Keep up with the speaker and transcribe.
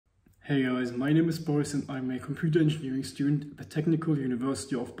Hey guys, my name is Boris and I'm a computer engineering student at the Technical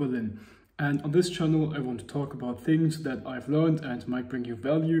University of Berlin. And on this channel I want to talk about things that I've learned and might bring you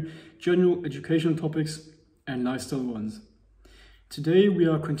value, general educational topics and lifestyle ones. Today we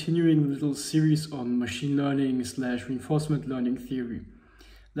are continuing a little series on machine learning / reinforcement learning theory.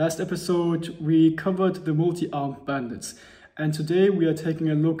 Last episode we covered the multi-armed bandits, and today we are taking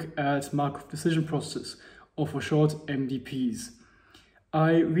a look at Markov decision process, or for short MDPs.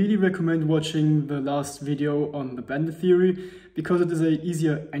 I really recommend watching the last video on the bandit theory because it is an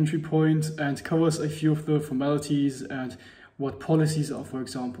easier entry point and covers a few of the formalities and what policies are, for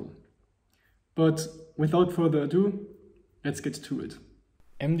example. But without further ado, let's get to it.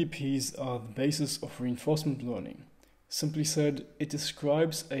 MDPs are the basis of reinforcement learning. Simply said, it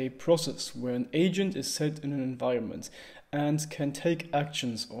describes a process where an agent is set in an environment and can take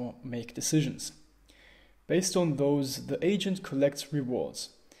actions or make decisions. Based on those, the agent collects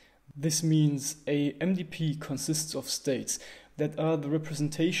rewards. This means a MDP consists of states that are the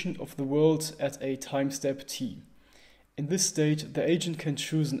representation of the world at a time step t. In this state, the agent can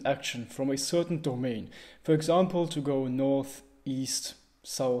choose an action from a certain domain, for example, to go north, east,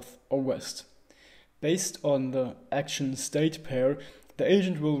 south, or west. Based on the action-state pair, the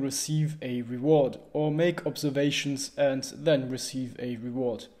agent will receive a reward or make observations and then receive a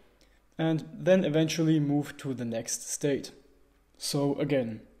reward, and then eventually move to the next state. So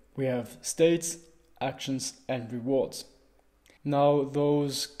again, we have states, actions, and rewards. Now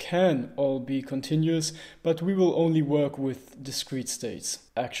those can all be continuous, but we will only work with discrete states,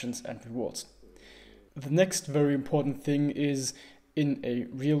 actions, and rewards. The next very important thing is, in a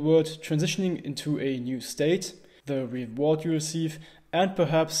real world, transitioning into a new state, the reward you receive, and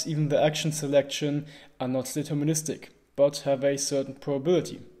perhaps even the action selection are not deterministic, but have a certain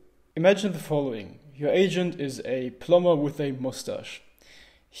probability. Imagine the following. Your agent is a plumber with a mustache.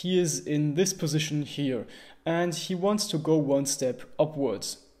 He is in this position here, and he wants to go one step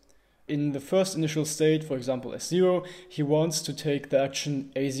upwards. In the first initial state, for example S0, he wants to take the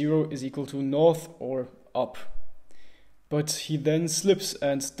action A0 is equal to north or up. But he then slips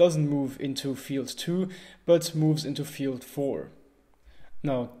and doesn't move into field 2, but moves into field 4.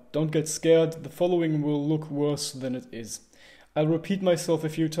 Now, don't get scared, the following will look worse than it is. I'll repeat myself a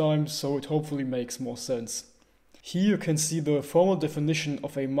few times so it hopefully makes more sense. Here you can see the formal definition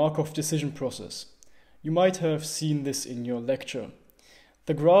of a Markov decision process. You might have seen this in your lecture.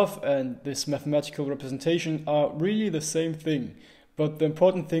 The graph and this mathematical representation are really the same thing, but the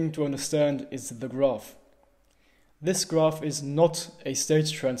important thing to understand is the graph. This graph is not a state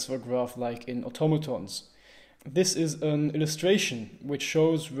transfer graph like in automatons. This is an illustration which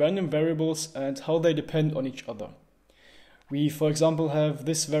shows random variables and how they depend on each other. We, for example, have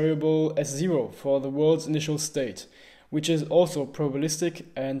this variable S0 for the world's initial state, which is also probabilistic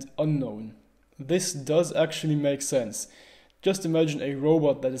and unknown. This does actually make sense. Just imagine a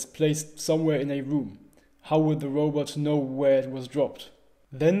robot that is placed somewhere in a room. How would the robot know where it was dropped?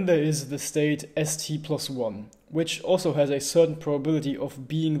 Then there is the state st+1, which also has a certain probability of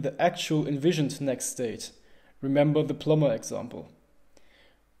being the actual envisioned next state. Remember the plumber example.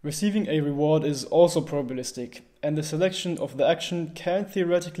 Receiving a reward is also probabilistic, and the selection of the action can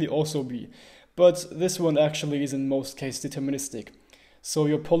theoretically also be, but this one actually is in most cases deterministic. So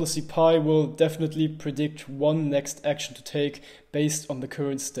your policy pi will definitely predict one next action to take based on the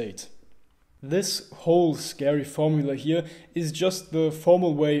current state. This whole scary formula here is just the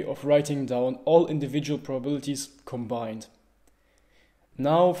formal way of writing down all individual probabilities combined.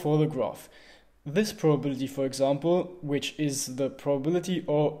 Now for the graph. This probability, for example, which is the probability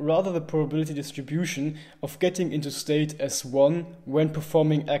or rather the probability distribution of getting into state S1 when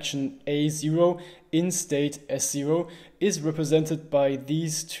performing action A0 in state S0, is represented by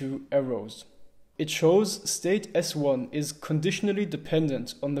these two arrows. It shows state S1 is conditionally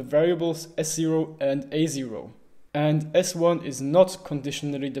dependent on the variables S0 and A0, and S1 is not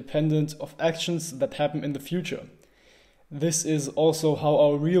conditionally dependent of actions that happen in the future. This is also how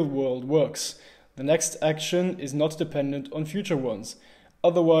our real world works. The next action is not dependent on future ones.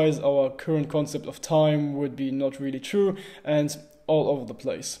 Otherwise, our current concept of time would be not really true and all over the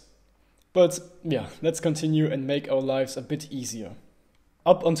place. But yeah, let's continue and make our lives a bit easier.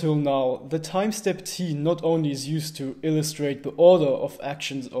 Up until now, the time step t not only is used to illustrate the order of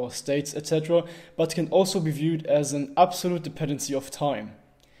actions or states, etc., but can also be viewed as an absolute dependency of time.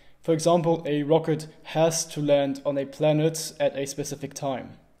 For example, a rocket has to land on a planet at a specific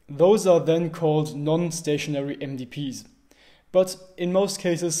time. Those are then called non-stationary MDPs. But in most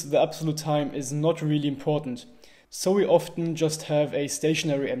cases, the absolute time is not really important, so we often just have a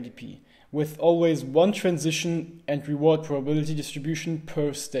stationary MDP, with always one transition and reward probability distribution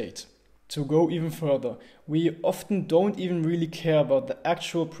per state. To go even further, we often don't even really care about the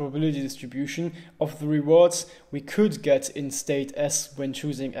actual probability distribution of the rewards we could get in state S when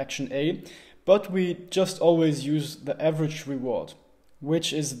choosing action A, but we just always use the average reward,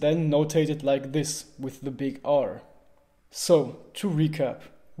 which is then notated like this with the big R. So, to recap,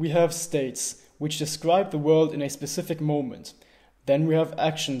 we have states which describe the world in a specific moment. Then we have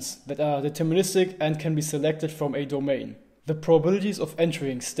actions that are deterministic and can be selected from a domain. The probabilities of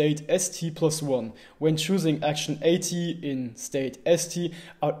entering state st plus 1 when choosing action at in state st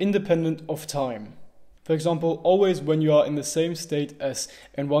are independent of time. For example, always when you are in the same state S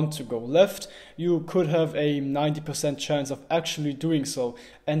and want to go left, you could have a 90% chance of actually doing so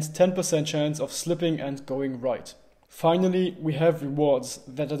and 10% chance of slipping and going right. Finally, we have rewards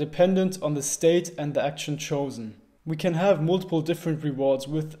that are dependent on the state and the action chosen. We can have multiple different rewards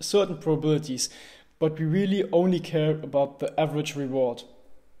with certain probabilities, but we really only care about the average reward.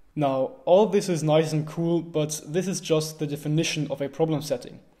 Now, all this is nice and cool, but this is just the definition of a problem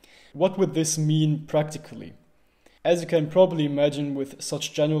setting. What would this mean practically? As you can probably imagine with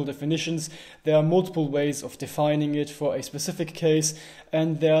such general definitions, there are multiple ways of defining it for a specific case,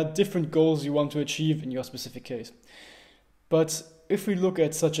 and there are different goals you want to achieve in your specific case. But if we look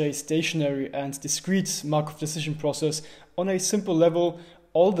at such a stationary and discrete Markov decision process on a simple level,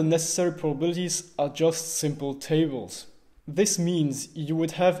 all the necessary probabilities are just simple tables. This means you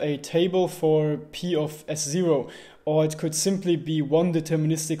would have a table for P of S0, or it could simply be one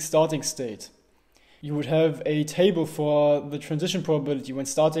deterministic starting state. You would have a table for the transition probability when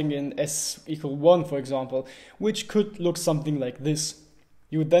starting in S equal 1, for example, which could look something like this.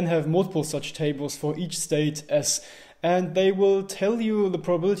 You would then have multiple such tables for each state S, and they will tell you the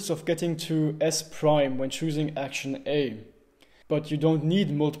probabilities of getting to S prime when choosing action A. But you don't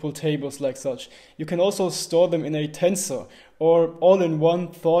need multiple tables like such. You can also store them in a tensor or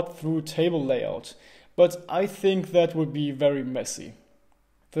all-in-one thought-through table layout. But I think that would be very messy.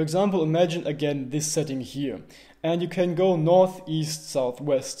 For example, imagine again this setting here, and you can go north, east, south,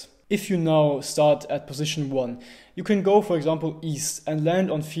 west. If you now start at position 1, you can go, for example, east and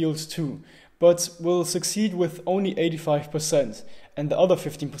land on field 2, but will succeed with only 85%, and the other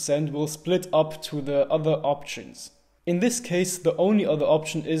 15% will split up to the other options. In this case, the only other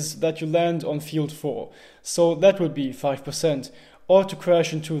option is that you land on field 4, so that would be 5%, or to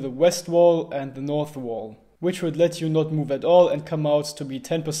crash into the west wall and the north wall, which would let you not move at all and come out to be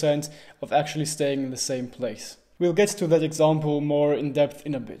 10% of actually staying in the same place. We'll get to that example more in depth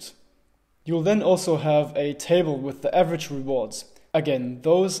in a bit. You'll then also have a table with the average rewards. Again,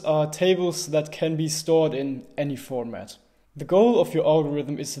 those are tables that can be stored in any format. The goal of your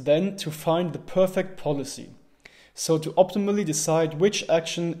algorithm is then to find the perfect policy. So to optimally decide which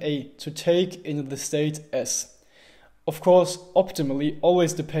action A to take in the state S. Of course, optimally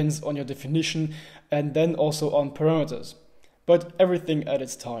always depends on your definition and then also on parameters, but everything at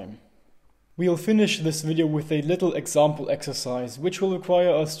its time. We'll finish this video with a little example exercise, which will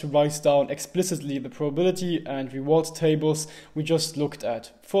require us to write down explicitly the probability and reward tables we just looked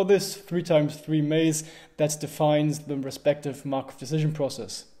at for this 3x3 maze that defines the respective Markov decision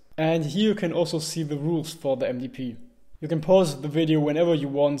process. And here you can also see the rules for the MDP. You can pause the video whenever you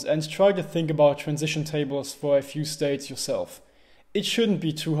want and try to think about transition tables for a few states yourself. It shouldn't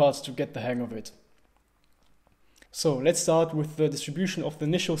be too hard to get the hang of it. So let's start with the distribution of the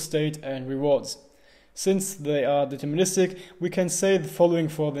initial state and rewards. Since they are deterministic, we can say the following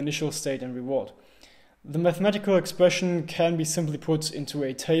for the initial state and reward. The mathematical expression can be simply put into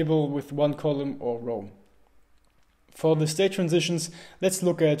a table with one column or row. For the state transitions, let's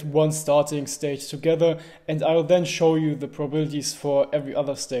look at one starting state together, and I'll then show you the probabilities for every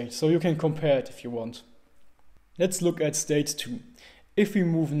other state, so you can compare it if you want. Let's look at state 2. If we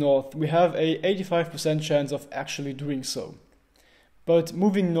move north, we have a 85% chance of actually doing so. But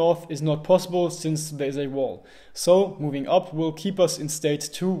moving north is not possible since there is a wall, so moving up will keep us in state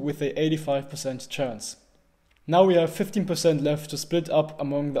 2 with a 85% chance. Now we have 15% left to split up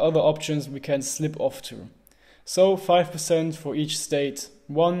among the other options we can slip off to. So 5% for each state,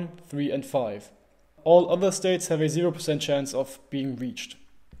 1, 3 and 5. All other states have a 0% chance of being reached.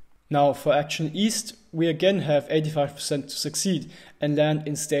 Now for action east, we again have 85% to succeed and land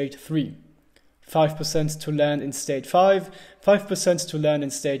in state 3. 5% to land in state 5, 5% to land in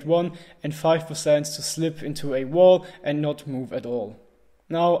state 1 and 5% to slip into a wall and not move at all.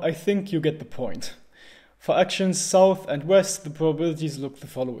 Now I think you get the point. For actions south and west, the probabilities look the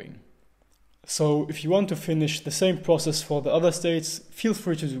following. So if you want to finish the same process for the other states, feel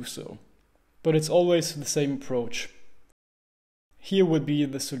free to do so. But it's always the same approach. Here would be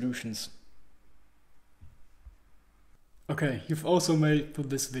the solutions. Okay, you've also made it through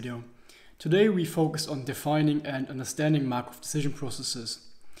this video. Today we focused on defining and understanding Markov decision processes.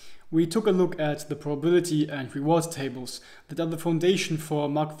 We took a look at the probability and reward tables that are the foundation for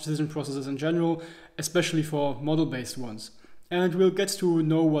Markov decision processes in general, especially for model-based ones. And we'll get to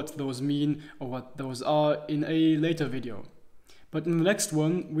know what those mean or what those are in a later video. But in the next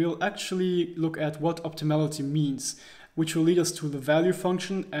one, we'll actually look at what optimality means, which will lead us to the value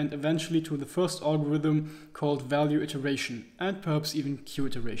function and eventually to the first algorithm called value iteration, and perhaps even Q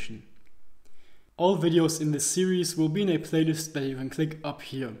iteration. All videos in this series will be in a playlist that you can click up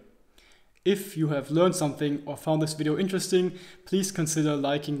here. If you have learned something or found this video interesting, please consider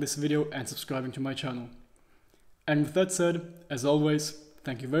liking this video and subscribing to my channel. And with that said, as always,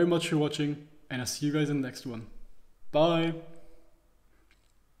 thank you very much for watching, and I'll see you guys in the next one. Bye!